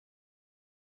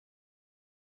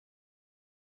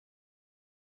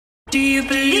Do you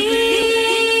believe in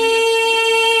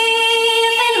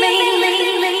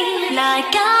me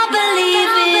like I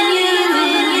believe in you?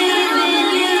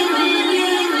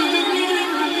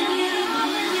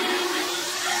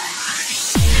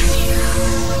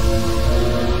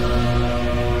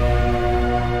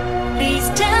 Please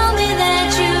tell me that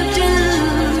you do.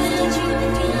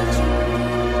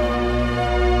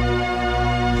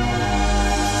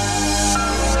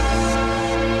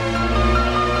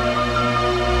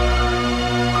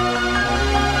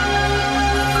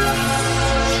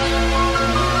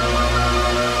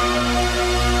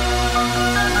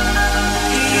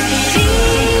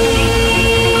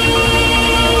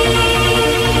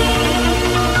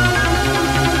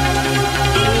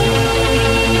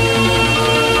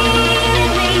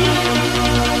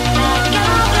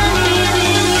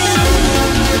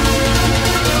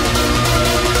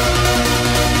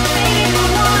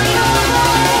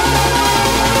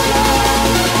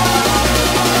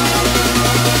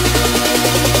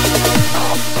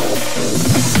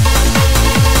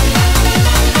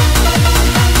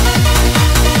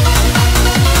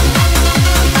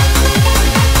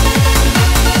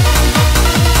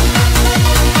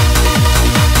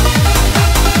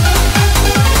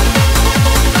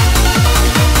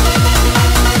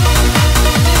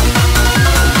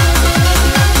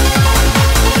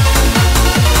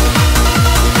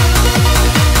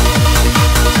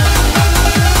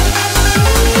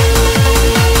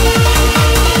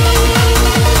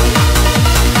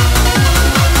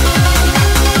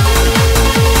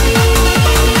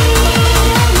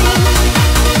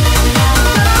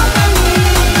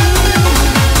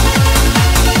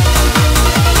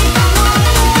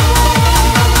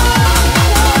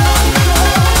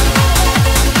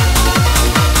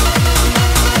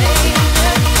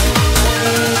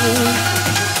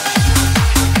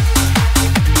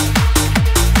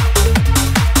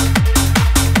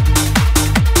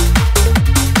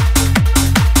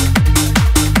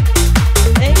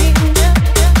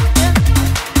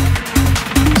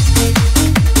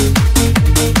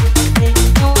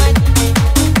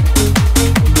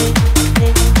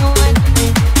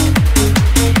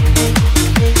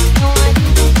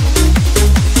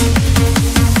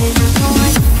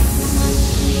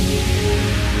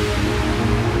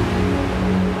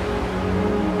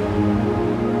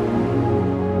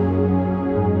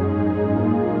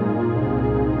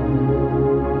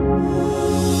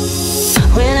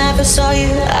 Saw you,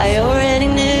 I already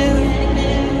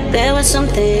knew there was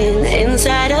something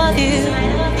inside of you,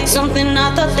 something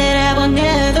I thought that I would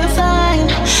never find.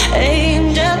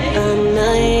 Angel of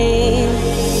mine,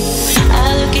 I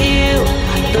look at you,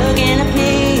 looking at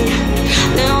me.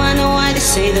 Now I know why they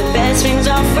say the best things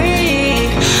are free.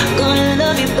 Gonna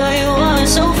love you, but you are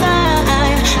so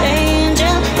fine.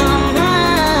 Angel of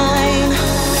mine,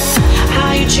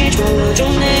 how you changed my world,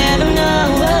 you'll never know.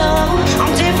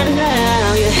 I'm different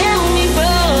now, you help me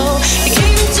grow. You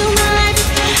came into my life,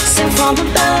 sent from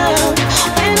above.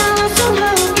 When I was so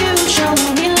low, you showed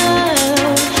me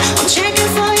love. I'm checking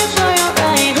for you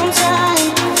right on time.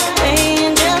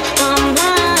 Angel of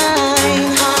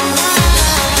mine, of mine,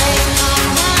 of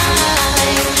mine,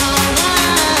 of mine, of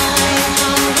mine,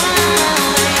 of mine.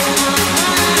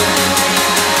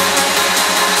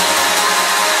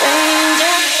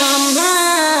 Angel of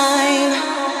mine.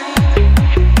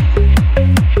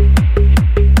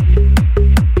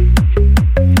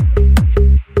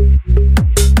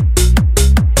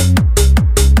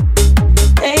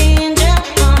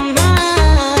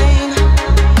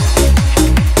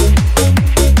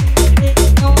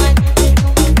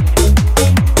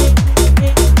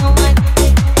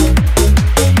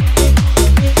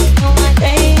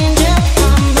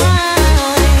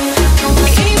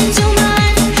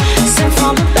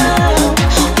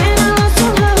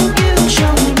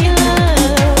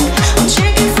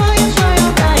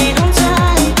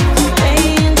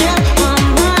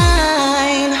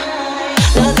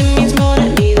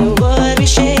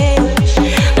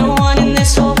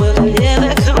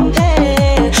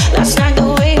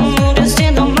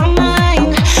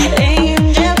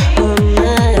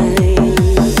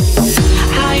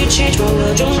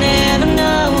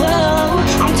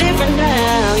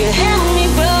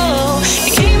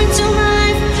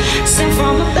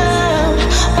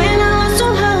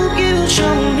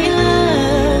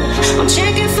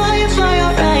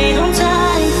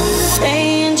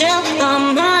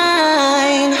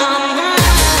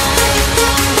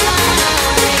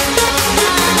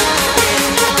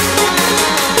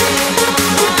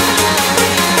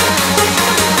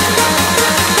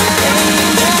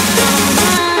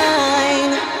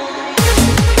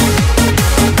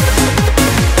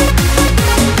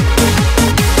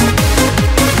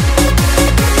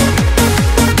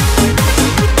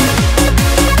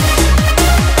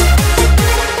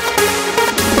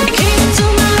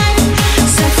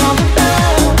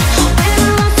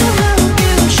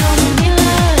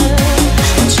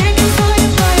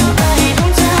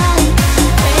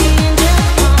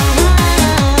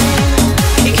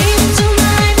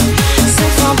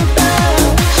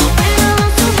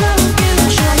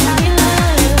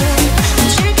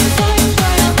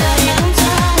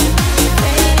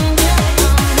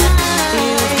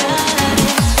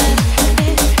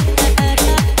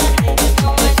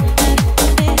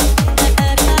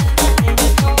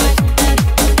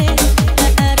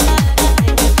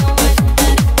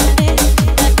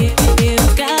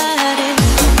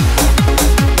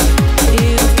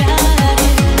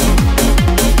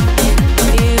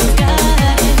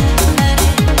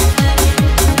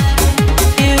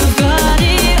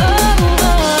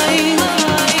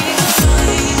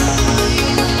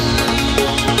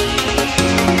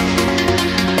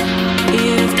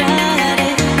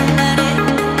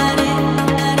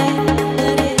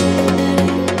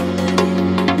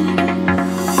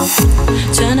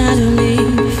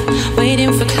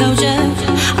 waiting for closure.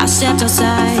 I stepped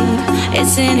outside,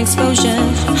 it's an exposure.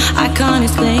 I can't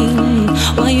explain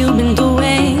what you've been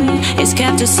doing. It's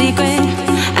kept a secret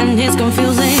and it's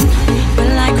confusing.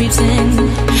 When light creeps in,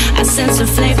 I sense the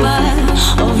flavor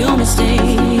of your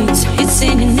mistakes. It's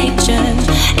in your nature,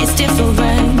 it's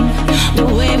different. The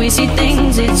way we see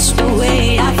things, it's the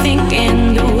way I think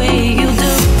and the way you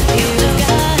do.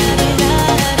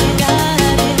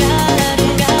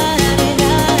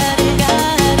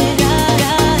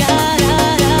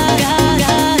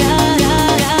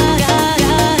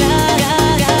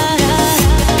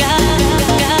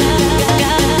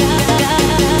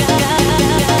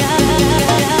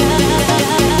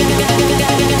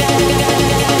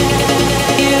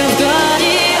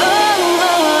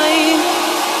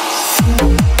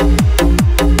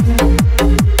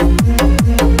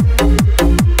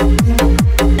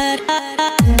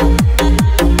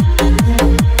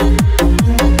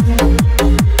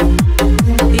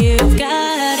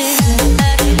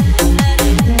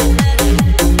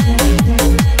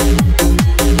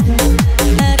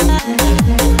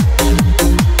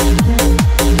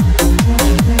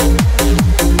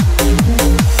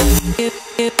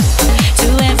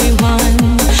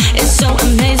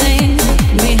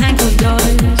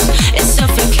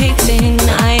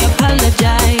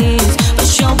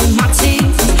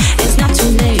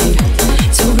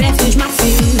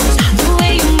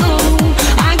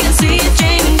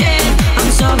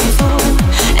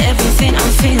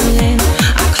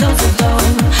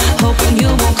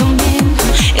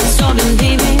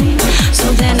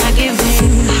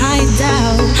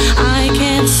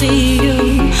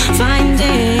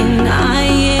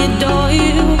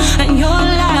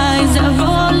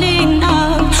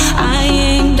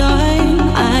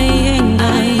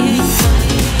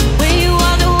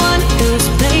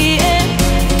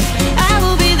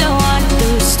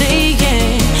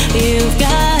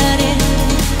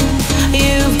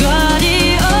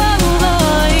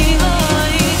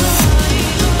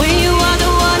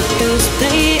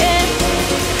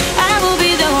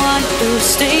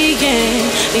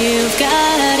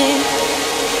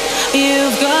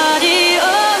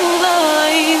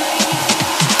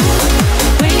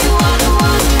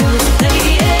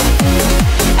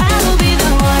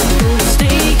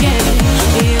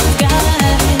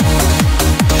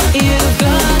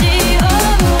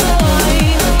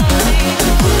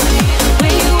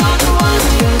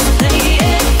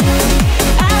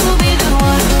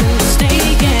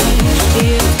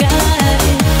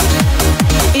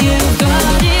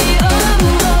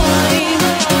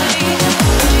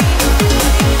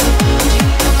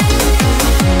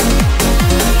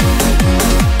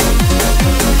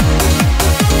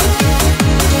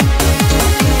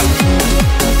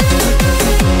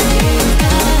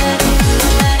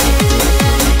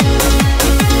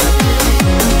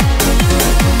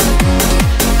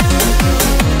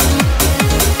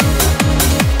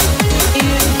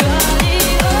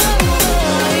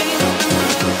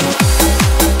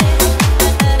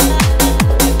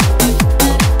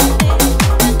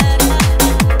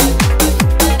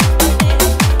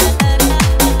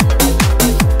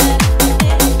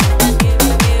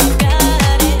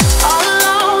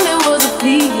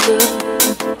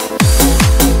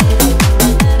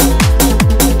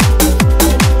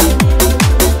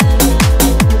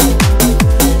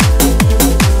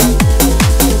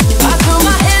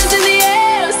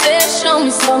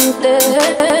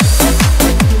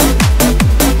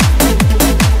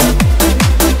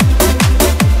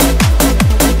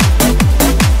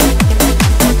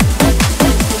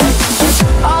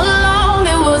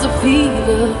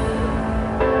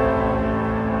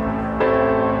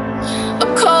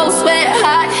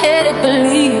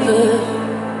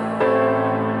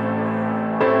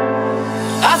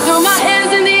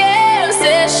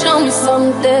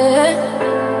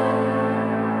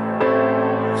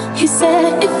 He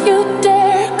said, if you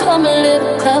dare, come a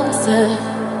little closer.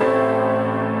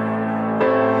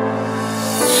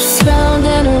 Round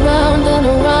and around and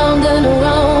around and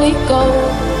around we go.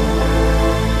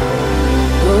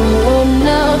 Oh,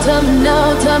 now, tell me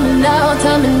now, tell me now,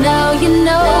 tell me now, you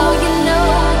know, you know,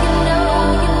 you know,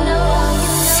 you know.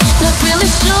 Not really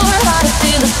sure how to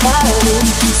feel about it.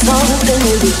 Something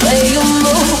in the way you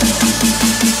move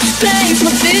makes me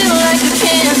feel like I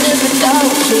can't live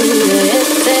without you. It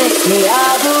takes me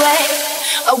all the way.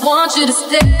 I want you to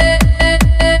stay.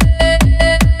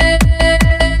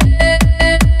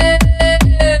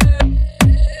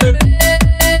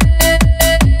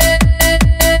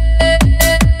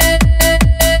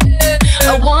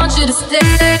 I want you to stay.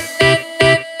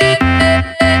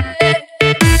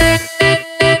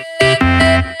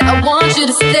 I want you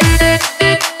to stay.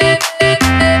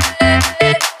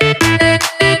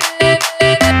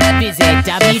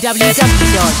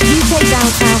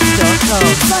 www.ukbouncehouse.com.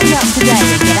 Sign up today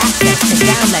and get access to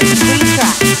download free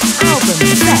tracks,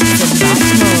 albums, sets and much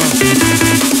more.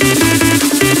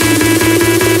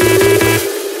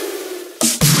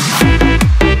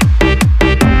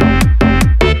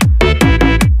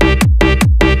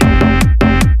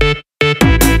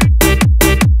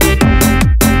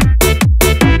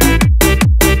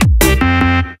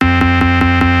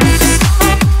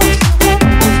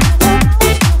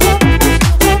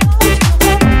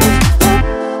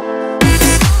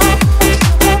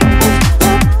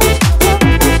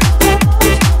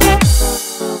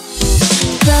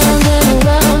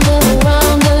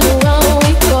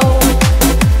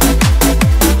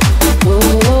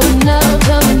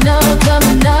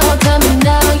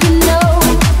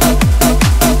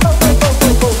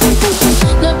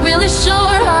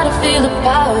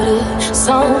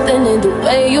 Something in the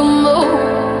way you move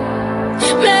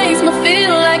makes me feel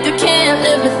like I can't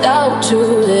live without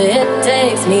you. It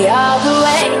takes me all the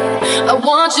way. I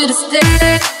want you to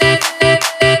stay.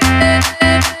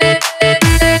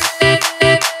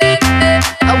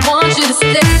 I want you to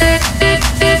stay.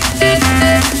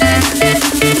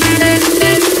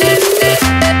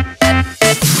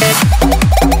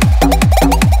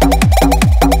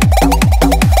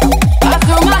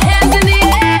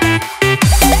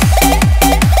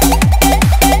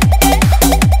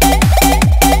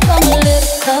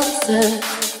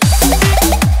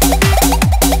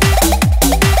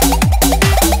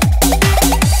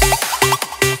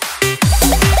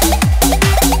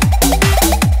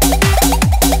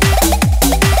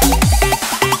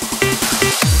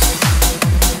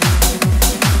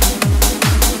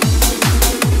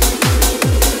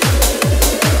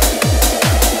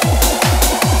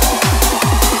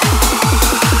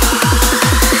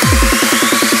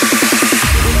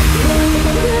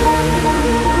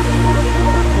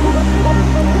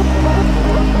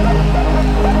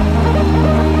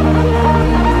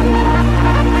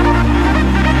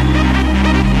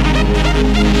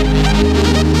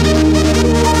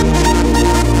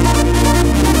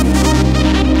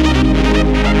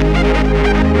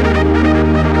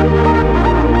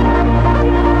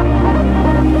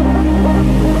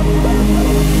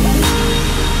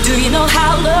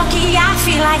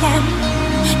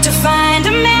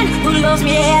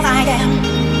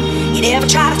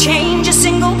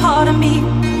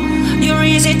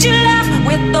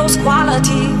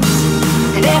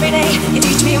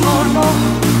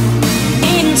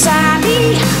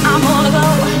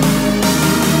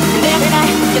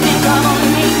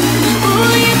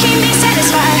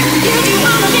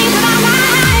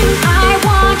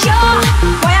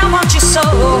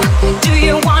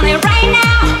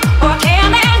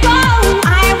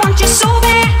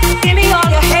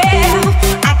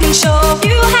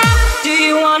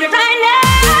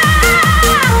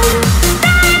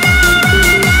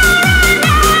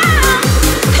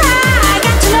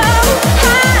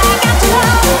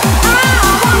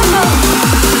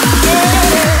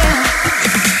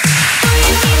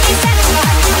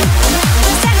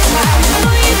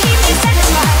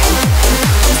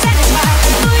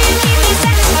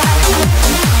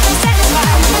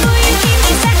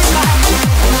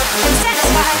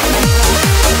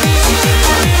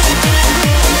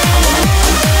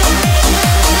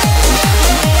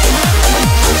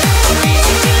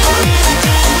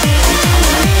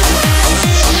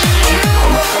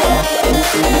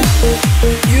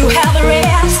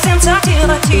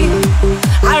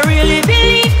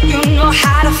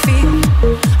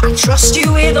 Trust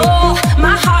you with all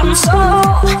my heart and soul.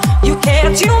 You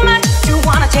care too much, you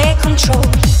wanna take control.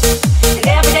 And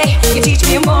every day you teach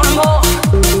me more and more.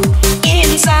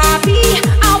 Inside me,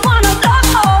 I wanna go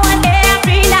home. And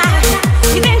every night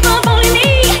you think of only me.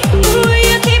 Ooh,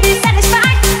 you keep me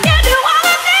satisfied. You do all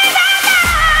the things I know.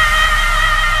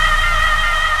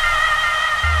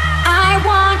 I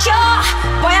want you,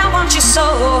 boy, I want you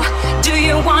so. Do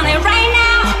you want it right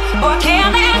now, or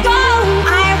can't let go?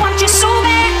 I want you so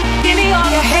bad. Give me all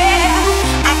your hair,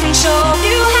 I can show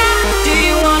you how. Do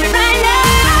you want it right now?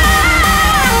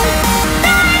 Right now,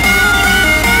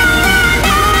 right now, right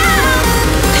now.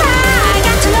 I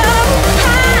got to know, I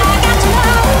got to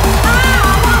know. I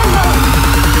wanna know,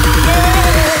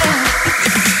 yeah.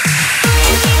 Will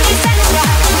you keep me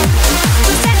satisfied?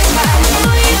 Satisfied.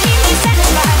 Will you keep me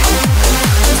satisfied?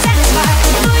 Satisfied.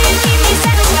 Will you keep me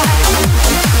satisfied?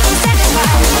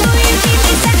 Satisfied. Will you keep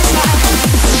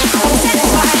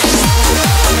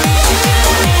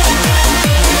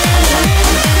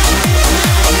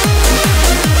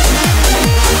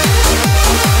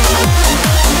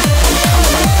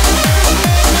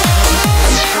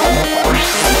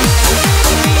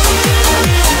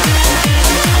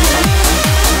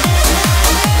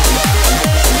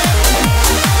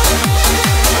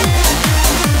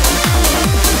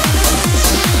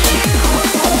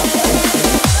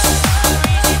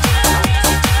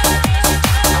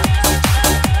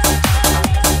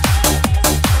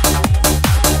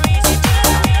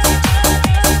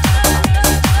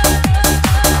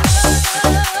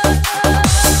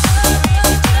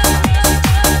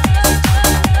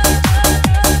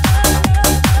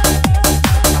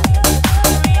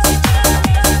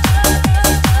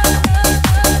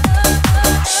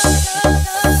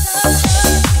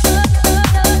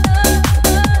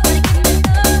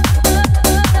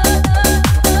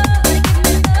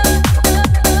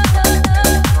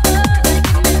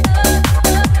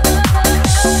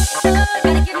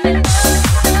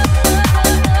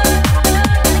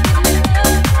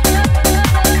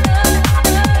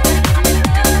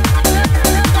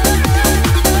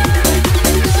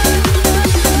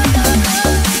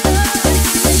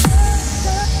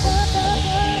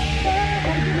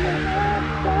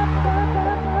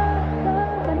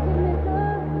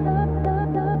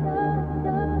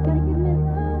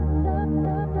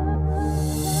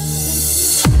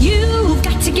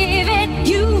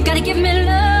me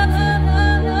love.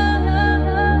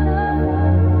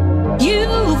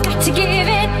 You've got to give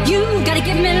it, you gotta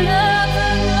give me love.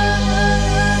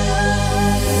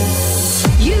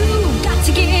 You've got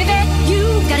to give it,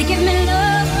 you gotta give me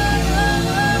love.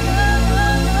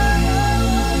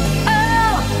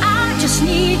 Oh, I just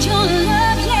need your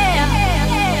love, yeah.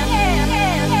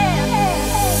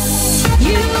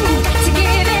 You got to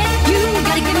give it, you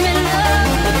gotta give me love.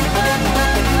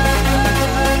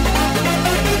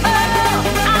 Oh,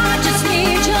 I just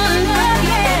need your love,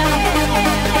 yeah.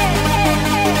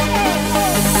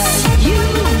 You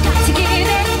got to give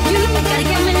it, you gotta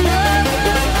give me love.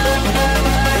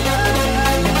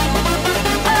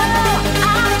 Oh,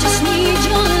 I just need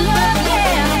your love, yeah.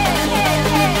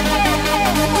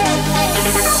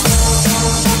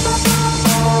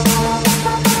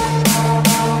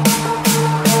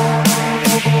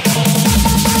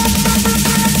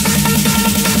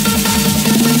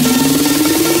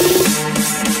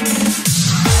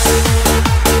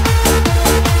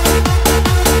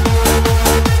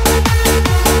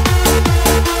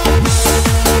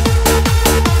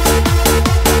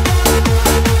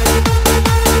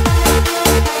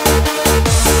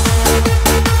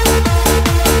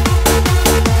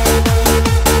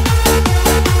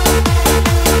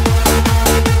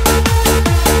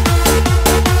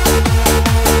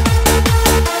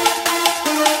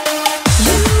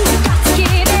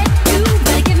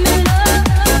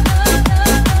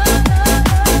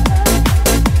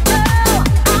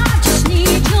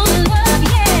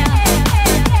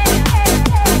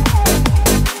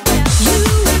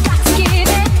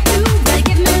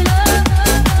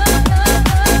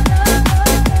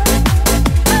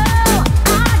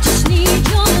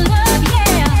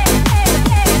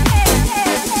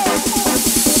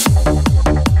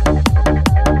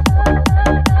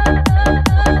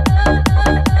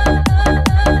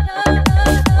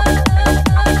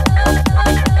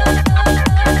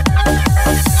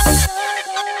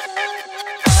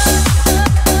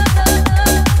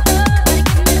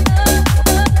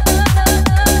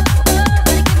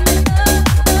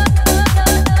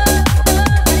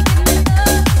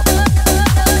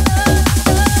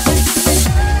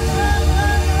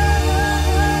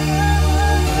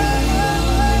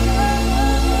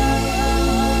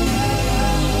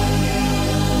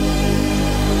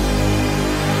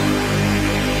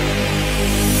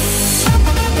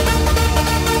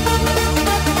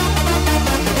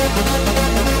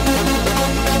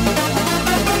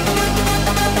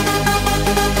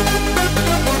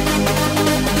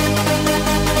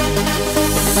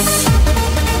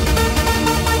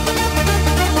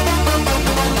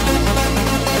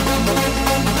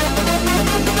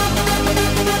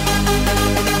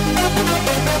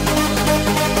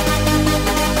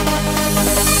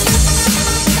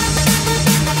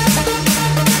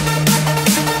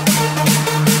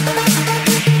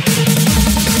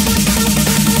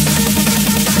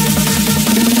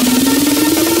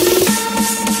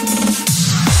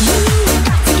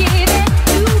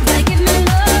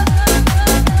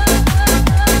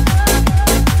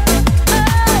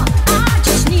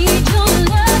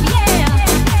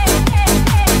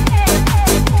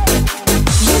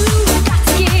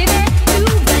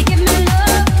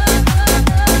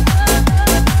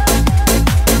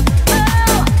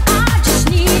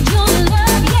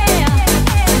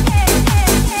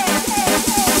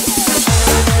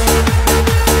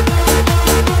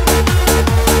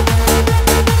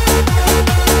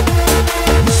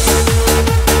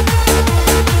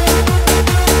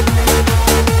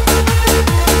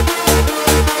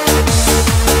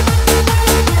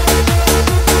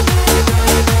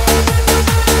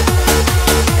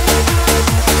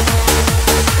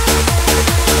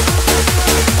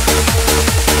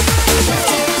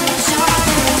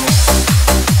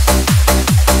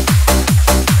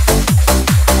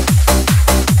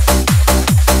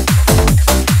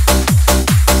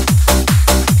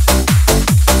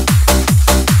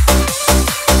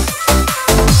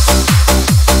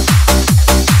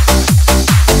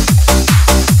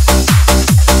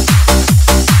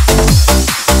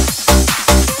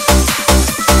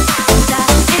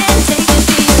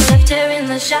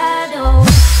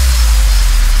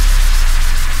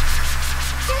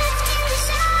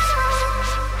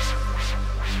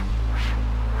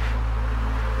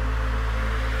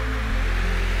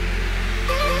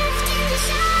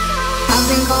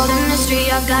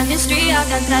 I've got history, I've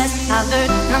got past. I've heard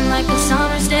I'm like a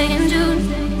summer's day in June,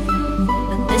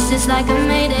 but this is like a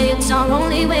Mayday. It's our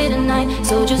only way tonight,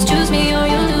 so just choose me or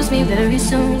you'll lose me very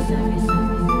soon.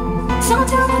 So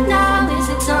tell me now, is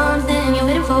it something you're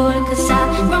waiting for? Cause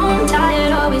I've grown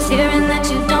tired always hearing that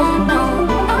you don't know.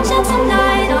 I'll shed some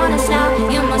light on a snap.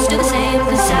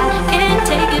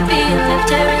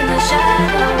 left her in the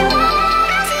shadow.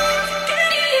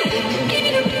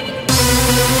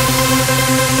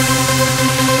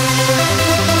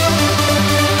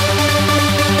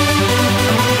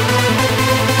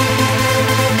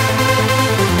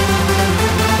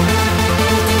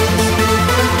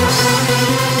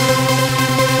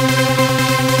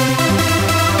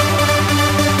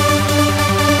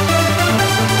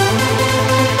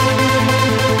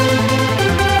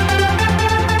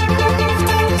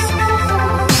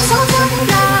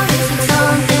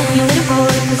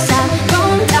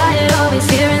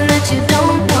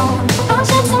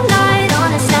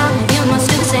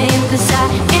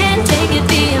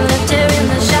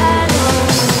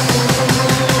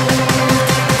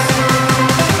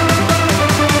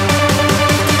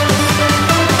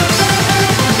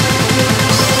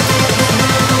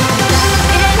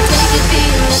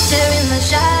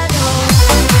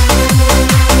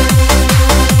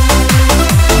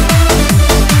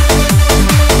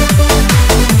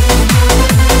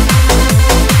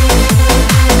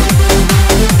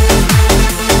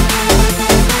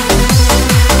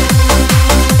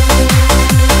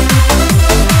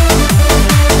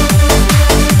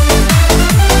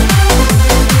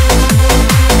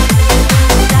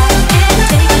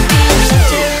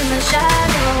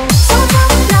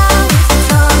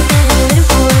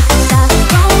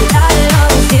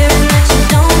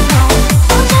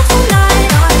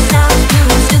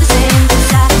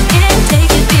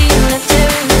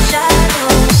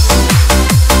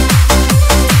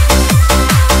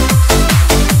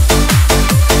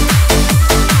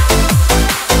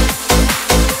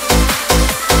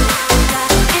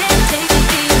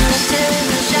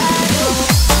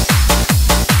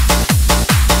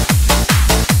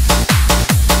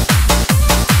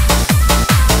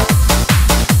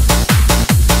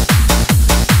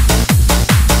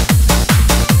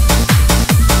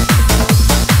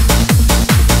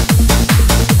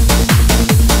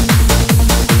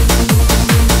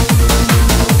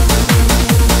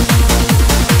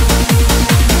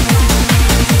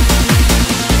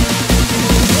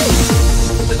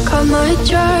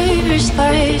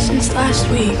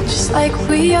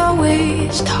 We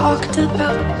always talked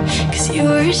about, 'cause you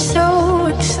were so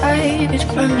excited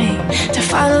for me to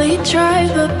finally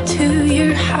drive up to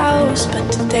your house. But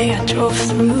today I drove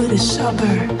through the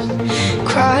suburbs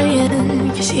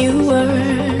crying 'cause you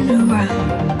weren't around.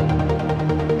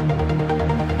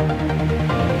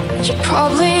 You're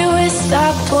probably with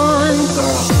that blonde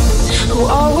girl who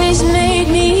always made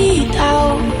me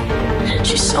doubt.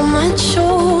 She's so much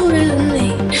older than me.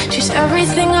 She's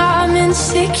everything I'm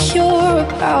insecure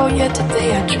about. Yet today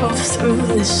I drove through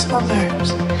the suburbs,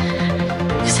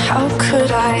 'cause how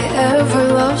could I ever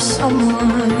love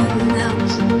someone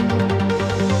else?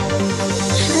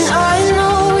 And I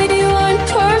know we weren't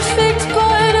perfect,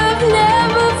 but I've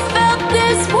never felt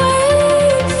this way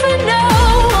for no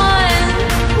one.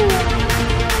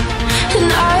 And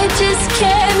I just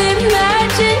can't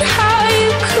imagine how you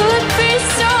could be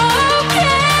so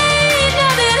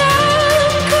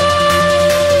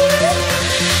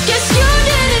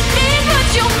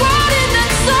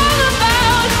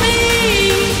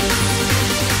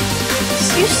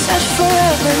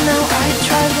forever. Now I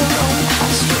drive alone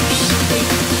past your street.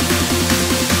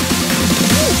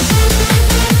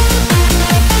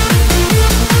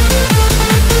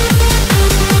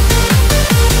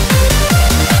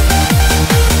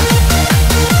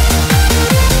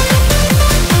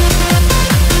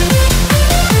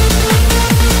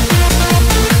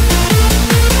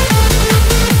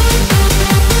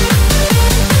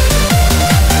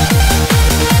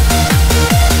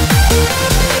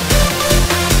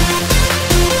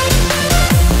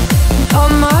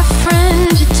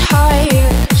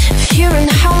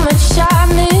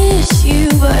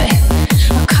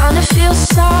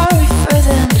 Sorry for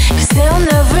them, 'cause they'll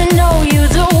never know you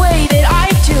the way that I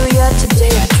do. Yet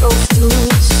today I drove through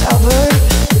the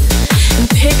suburbs and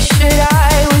pictured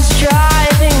I was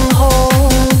driving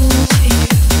home to you.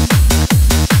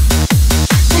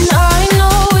 And I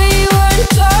know we weren't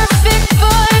perfect,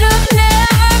 but I've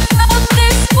never felt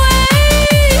this way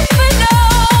for no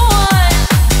one.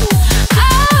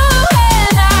 Oh,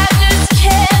 and I just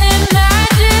can't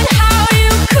imagine how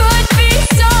you could be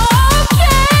so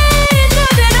okay.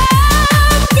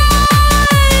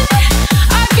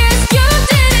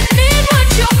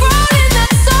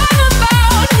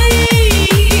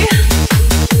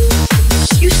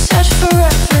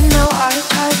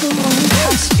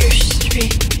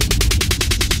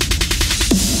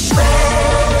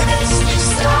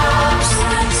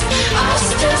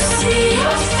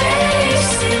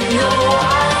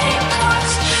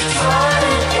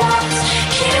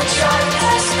 Try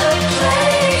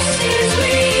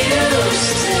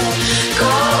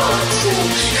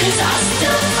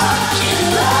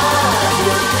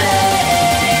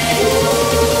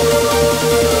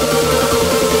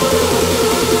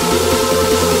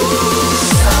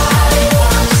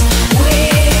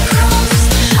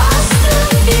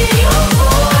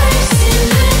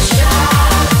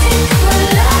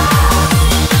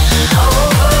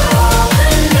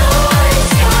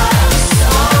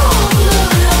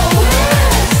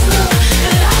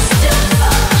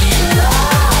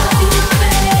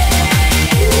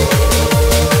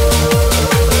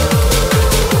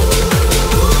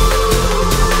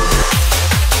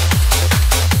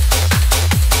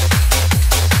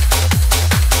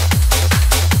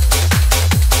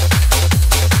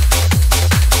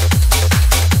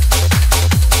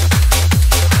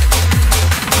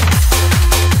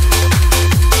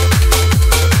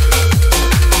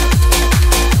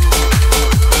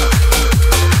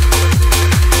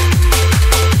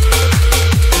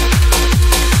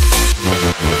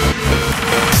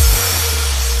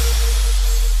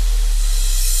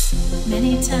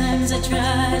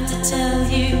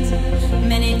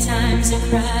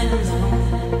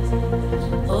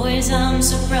Always I'm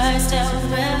surprised how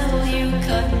well you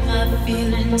cut my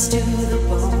feelings to the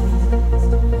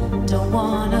bone. Don't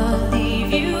wanna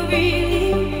leave you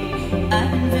really. I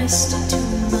invested too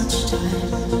much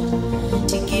time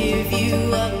to give you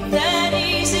up that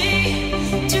easy.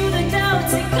 To the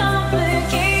doubts that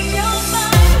complicate your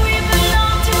mind. We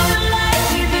belong to the light,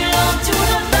 we belong to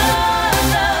the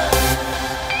love.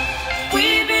 We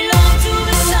belong to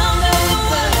the sound of the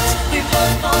words we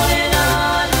both fallen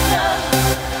under.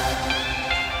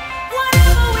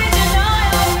 Whatever we deny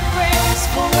or embrace,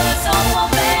 for us all for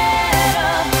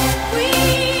better. We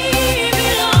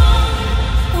belong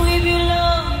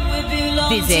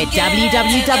Visit together.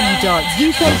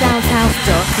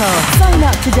 www.ukbouncehouse.com. Sign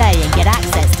up today and get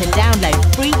access to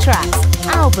download free tracks,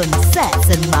 albums, sets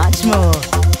and much more.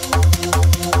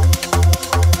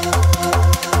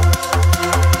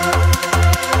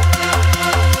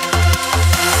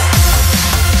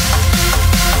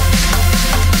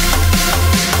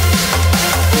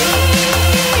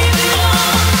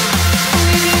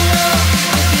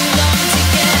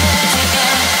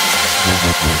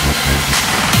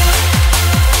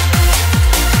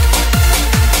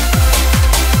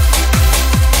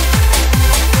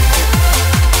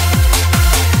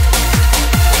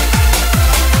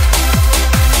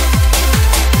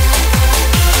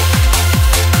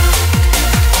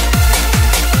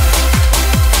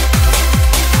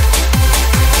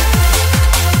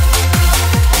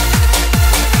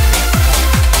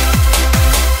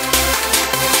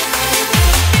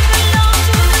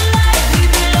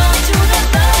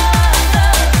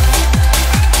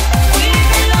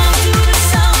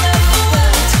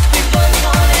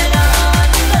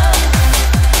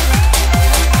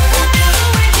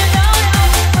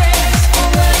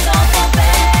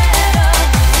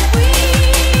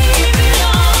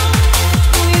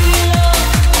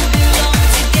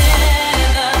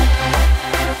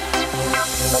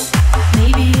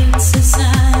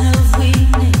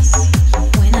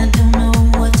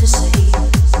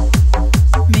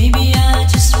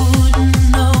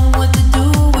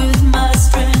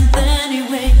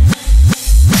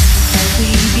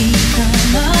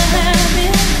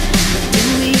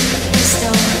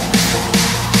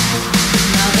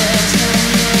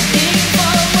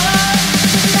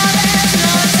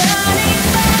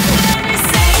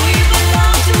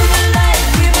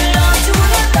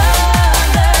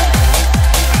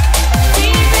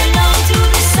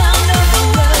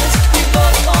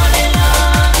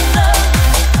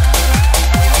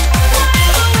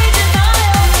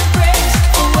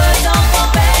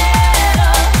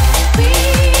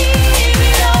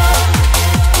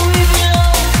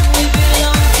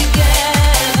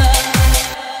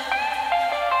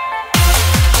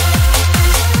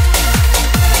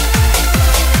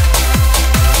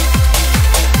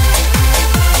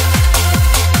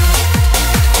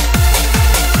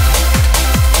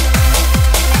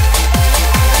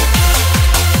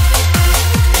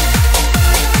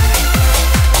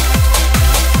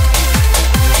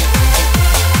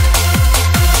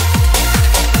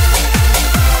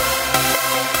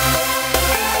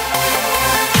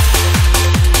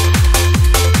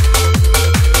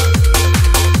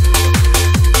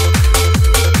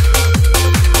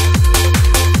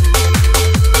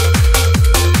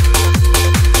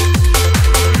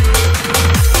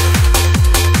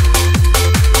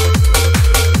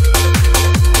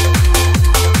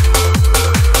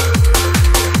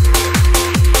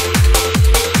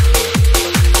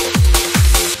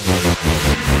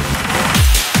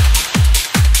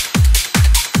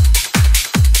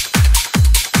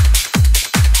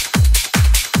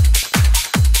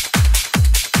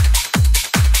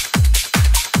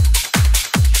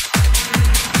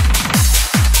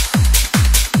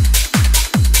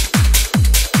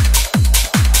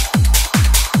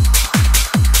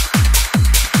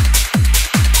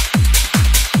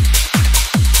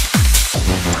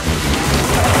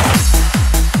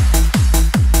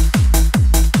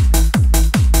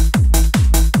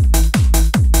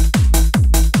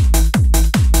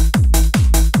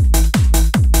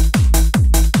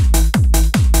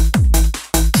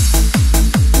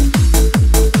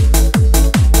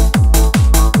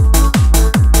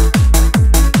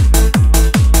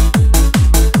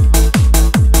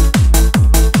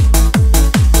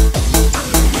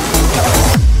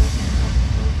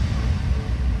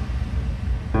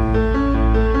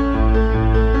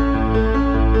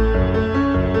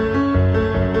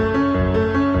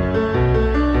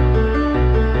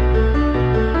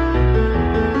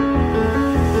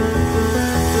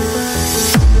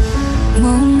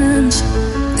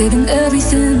 fading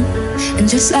everything. And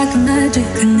just like magic,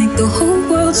 can make the whole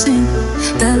world sing.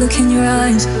 That look in your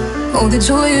eyes, Oh, the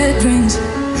joy it brings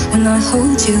when I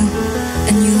hold you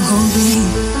and you hold me.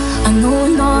 I know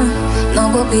we're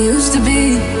not what we used to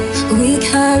be, but we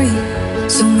carry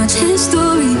so much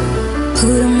history.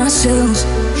 Put on my shelves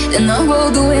and I roll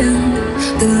the wind.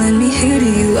 Then let me hear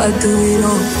to you, I do it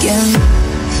all again.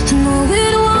 I know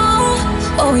it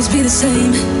won't always be the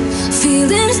same.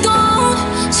 Feelings don't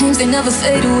change, they never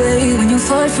fade away. When you're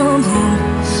far from home,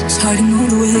 it's hard to know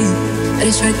the way, but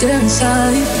it's right there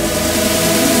inside.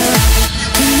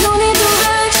 You don't need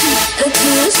direction, look to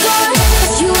the start.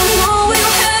 If you don't know where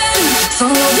you're heading,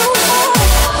 follow your heart.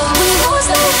 We always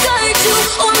let guide you,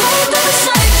 or right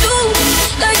beside you,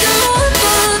 like a look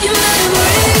of your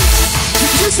memories.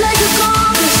 Just like a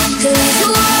compass, that leads the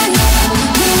way.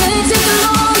 We may take the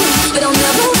long way, but I'll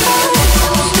never fall.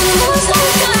 We always let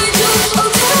guide you, oh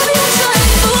tell me inside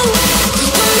you.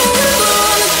 Whenever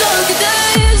on the darker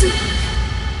days.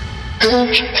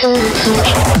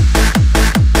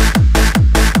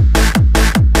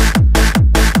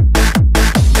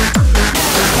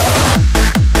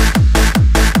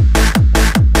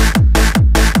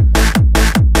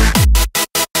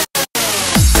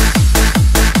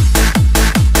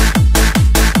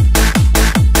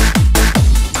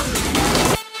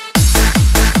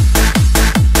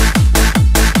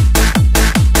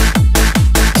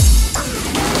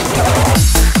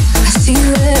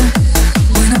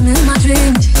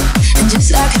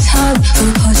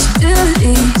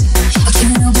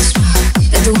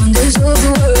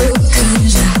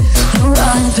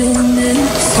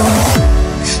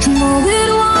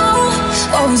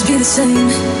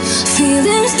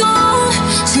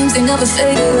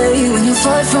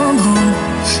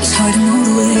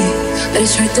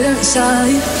 It's right there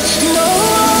inside. No,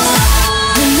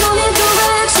 we don't need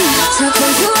direction. Tap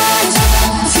close your eyes.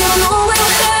 If you don't know where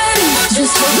you're heading,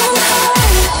 just hold on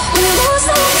tight. We won't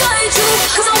stop guide you,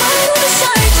 'cause I'm right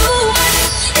beside you.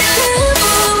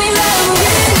 Whenever we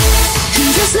memory,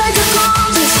 just like a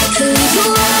compass, that leads the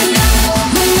way.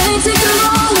 We may take a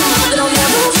long way, but I'll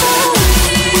never fall.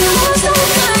 We won't stop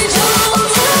guide you, I'll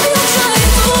tell you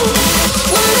inside you.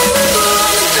 Whenever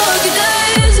on the darker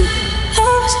days,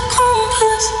 love's a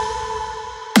compass.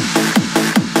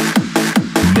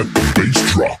 Let the bass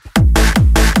drop.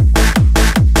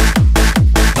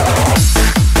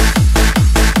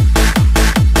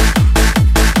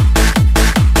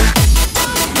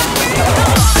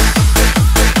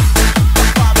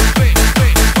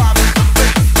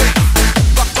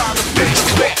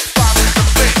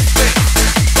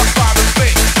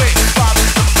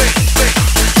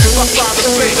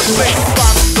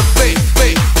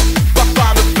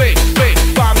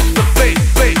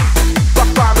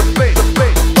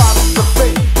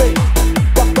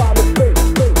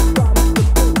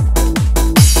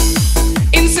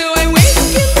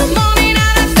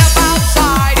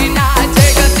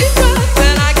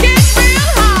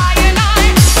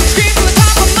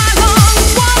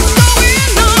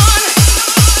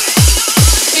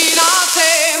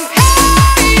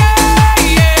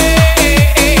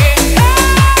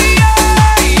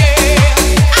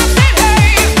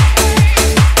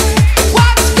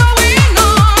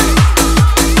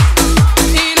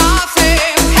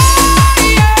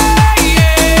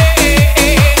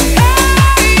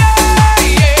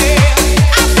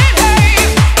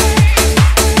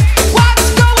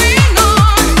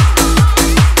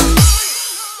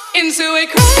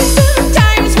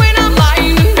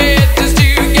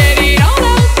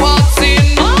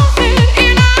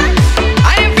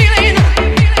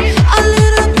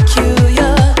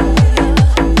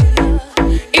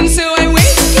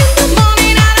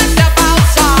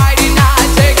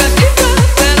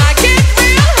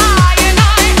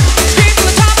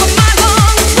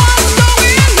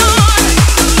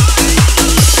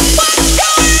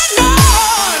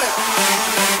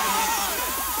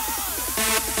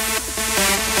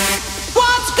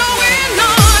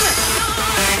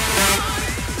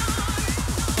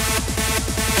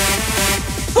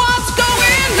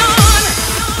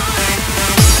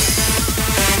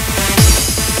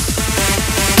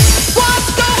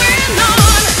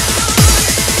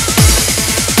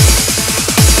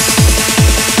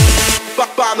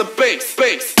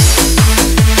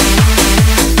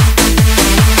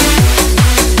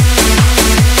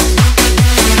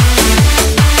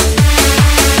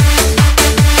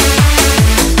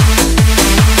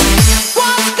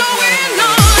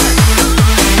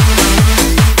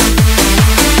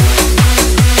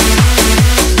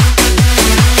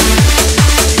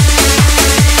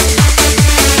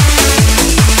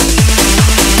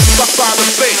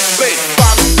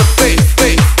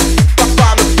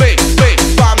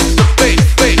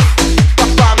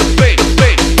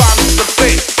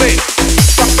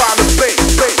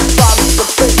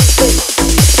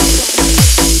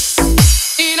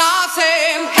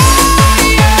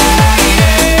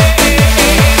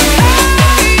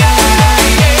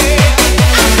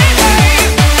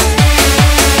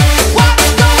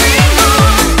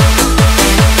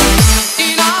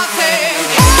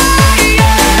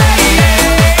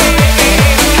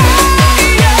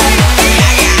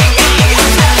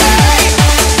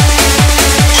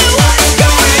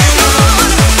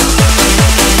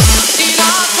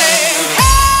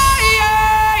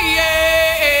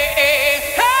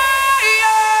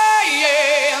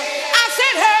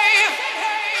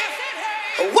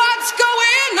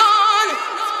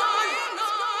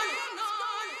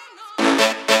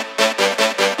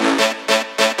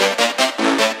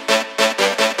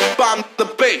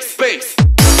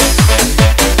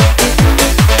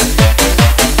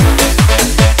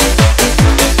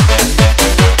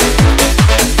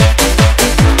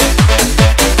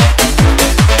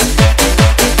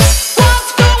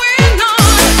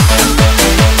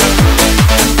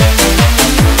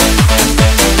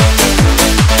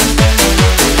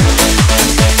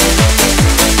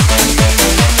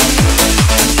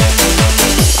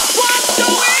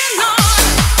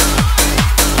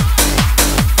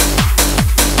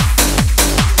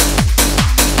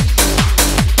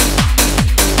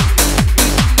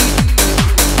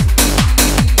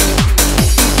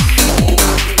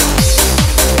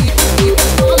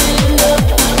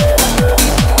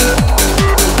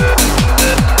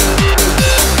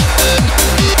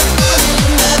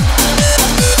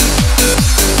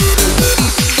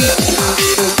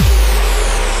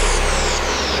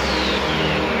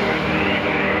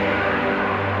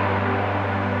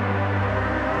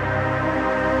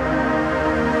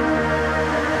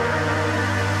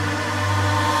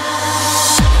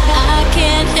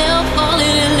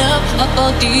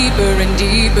 fall deeper and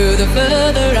deeper the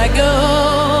further I go.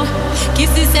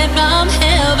 Kisses sent from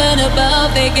heaven above,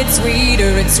 they get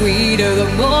sweeter and sweeter the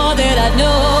more that I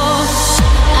know.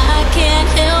 I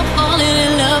can't help falling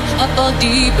in love, I fall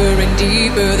deeper and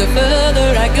deeper the further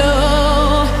I go.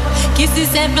 Kisses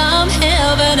sent from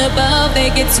heaven above, they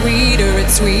get sweeter and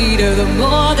sweeter the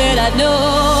more that I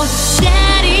know.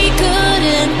 Daddy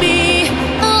couldn't be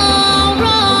all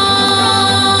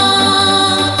wrong,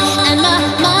 and my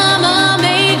mama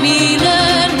made me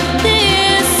learn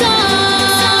this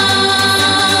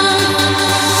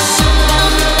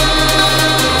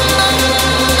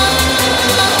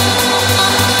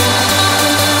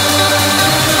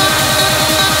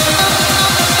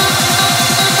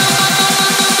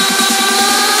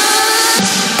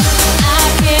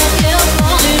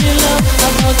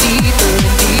deeper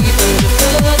and deeper the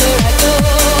further I go.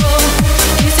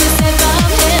 This is if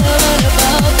I'm heaven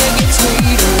above, they get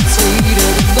sweeter and sweeter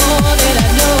the more that I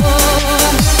know.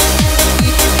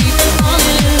 Keep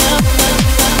falling in love,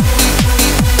 keep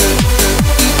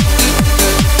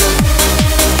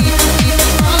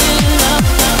falling in love,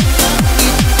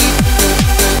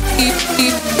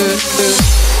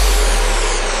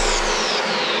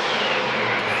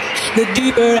 the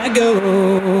deeper I go.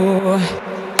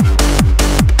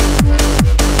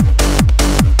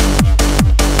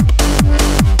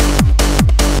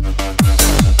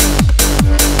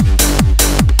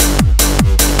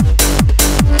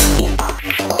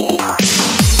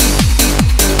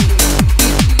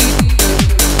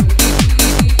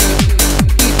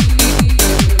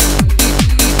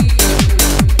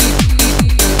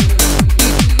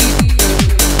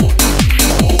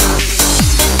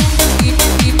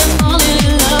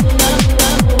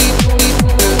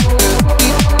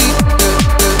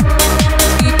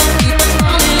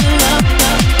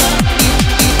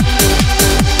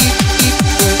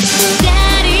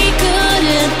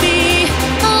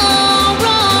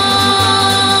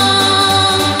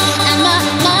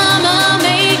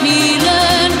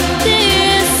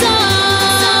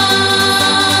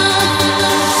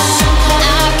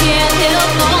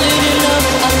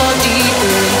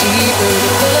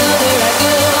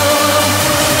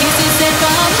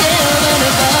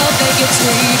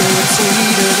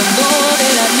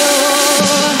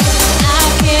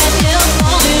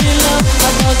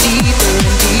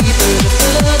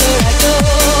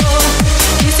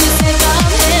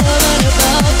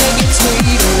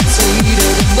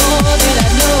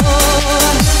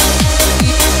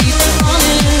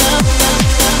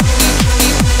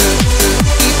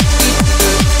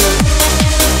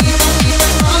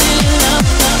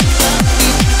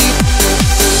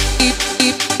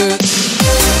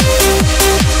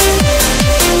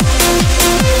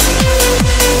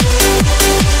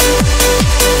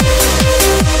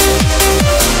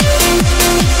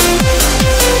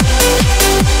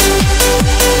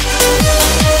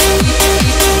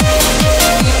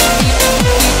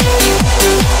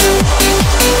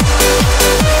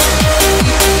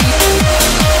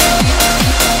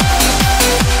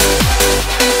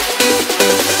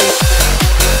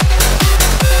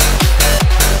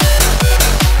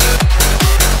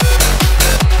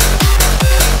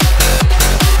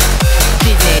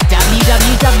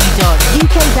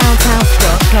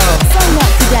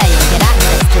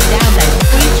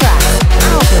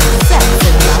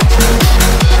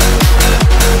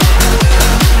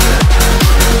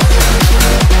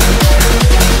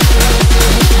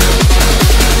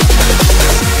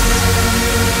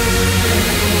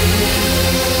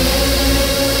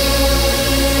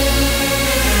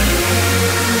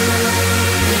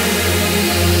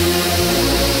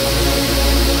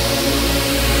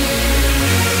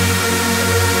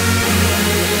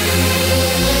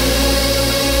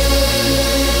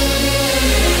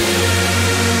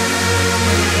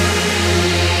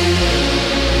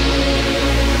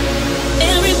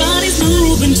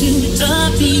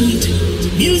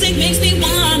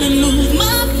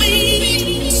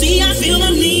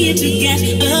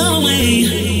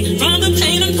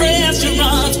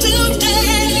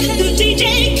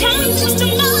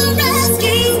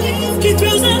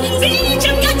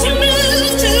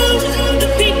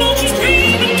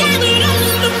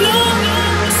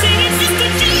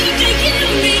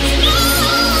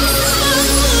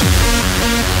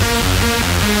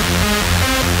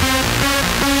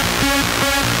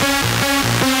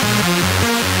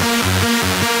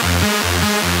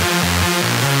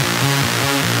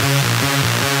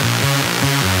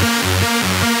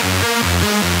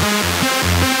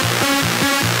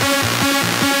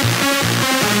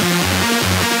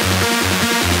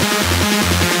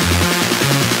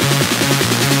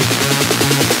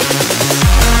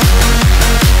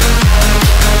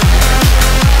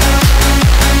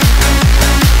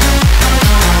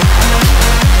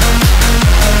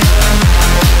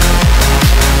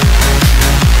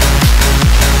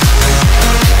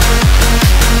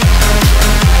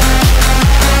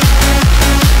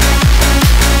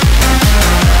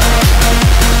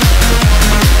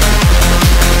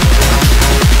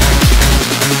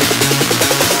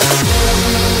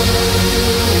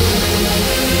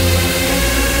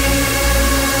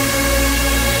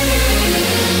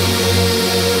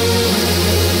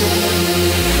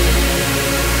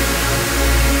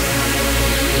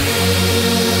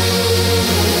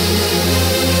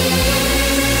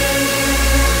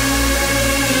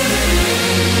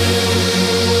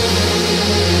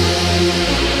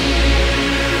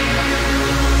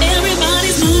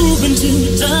 moving to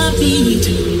the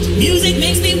beat. Music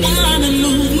makes me